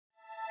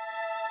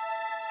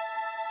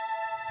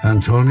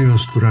Antonio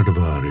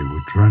Stradivari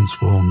would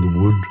transform the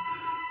wood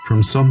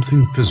from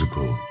something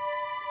physical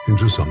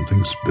into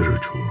something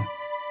spiritual.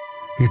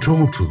 He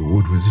talked to the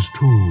wood with his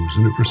tools,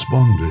 and it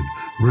responded,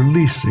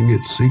 releasing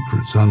its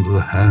secrets under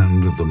the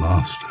hand of the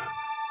master.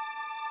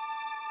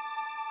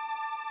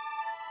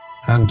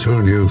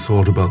 Antonio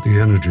thought about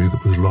the energy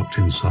that was locked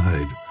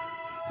inside,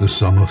 the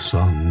summer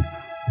sun,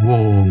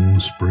 warm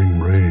spring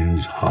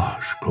rains,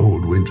 harsh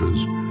cold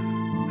winters,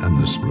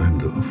 and the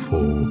splendor of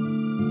fall.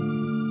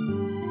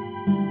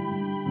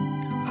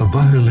 A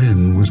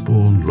violin was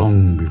born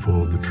long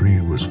before the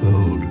tree was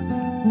felled.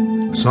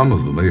 Some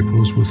of the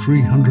maples were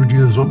 300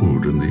 years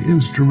old, and the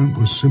instrument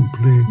was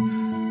simply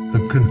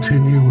a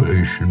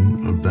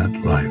continuation of that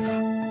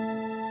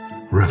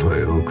life.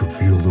 Raphael could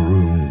feel the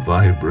room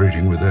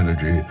vibrating with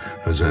energy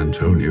as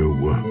Antonio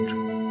worked.